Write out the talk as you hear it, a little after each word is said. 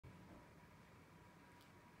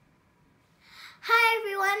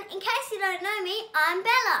in case you don't know me, I'm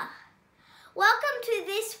Bella. Welcome to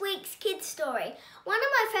this week's kids story. One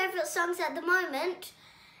of my favourite songs at the moment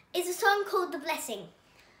is a song called The Blessing.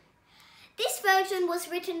 This version was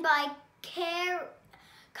written by Kari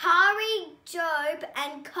Jobe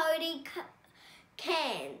and Cody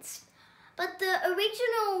Cairns, but the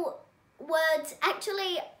original words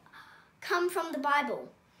actually come from the Bible.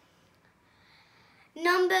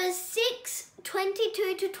 Numbers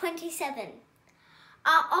 6:22 to 27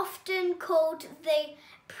 are often called the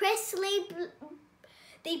priestly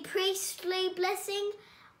blessing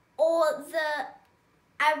or the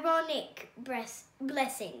Aaronic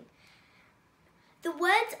blessing. The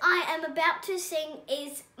words I am about to sing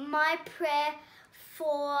is my prayer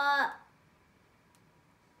for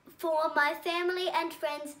my family and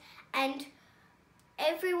friends and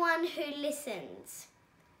everyone who listens.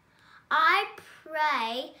 I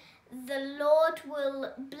pray the Lord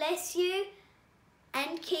will bless you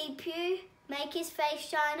and keep you, make his face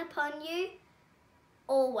shine upon you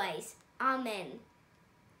always. Amen.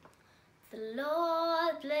 The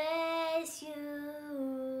Lord bless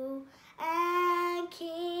you and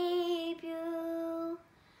keep you,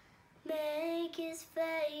 make his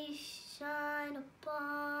face shine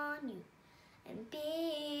upon you and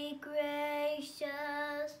be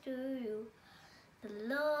gracious to you. The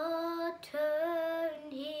Lord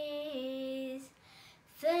turn his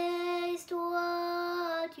face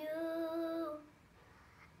toward you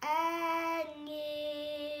and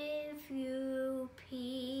give you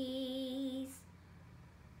peace.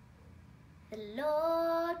 The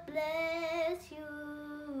Lord bless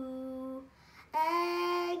you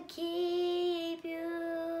and keep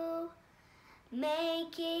you,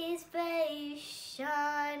 make his face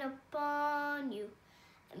shine upon you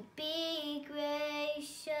and be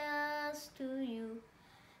gracious to you.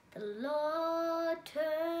 The Lord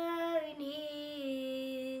turn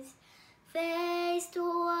his face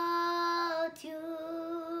toward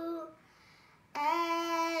you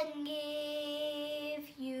and give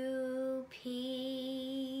you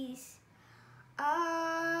peace. Amen.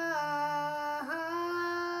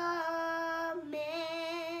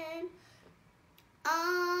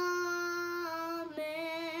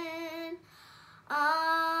 Amen.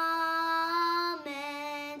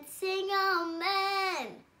 Amen. Sing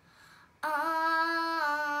amen. Amen.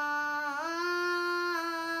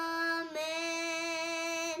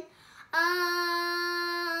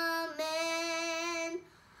 Amen.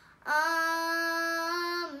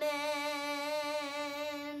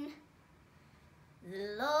 Amen. The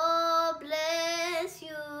Lord bless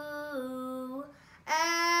you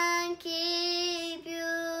and keep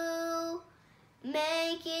you,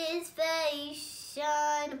 make his face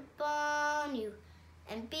shine upon you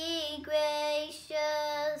and be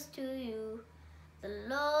gracious to you. The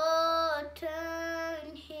Lord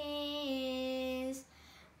turn his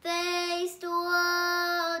face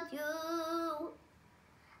toward you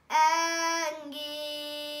and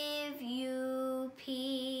give you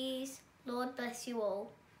peace. Lord bless you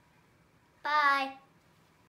all. Bye.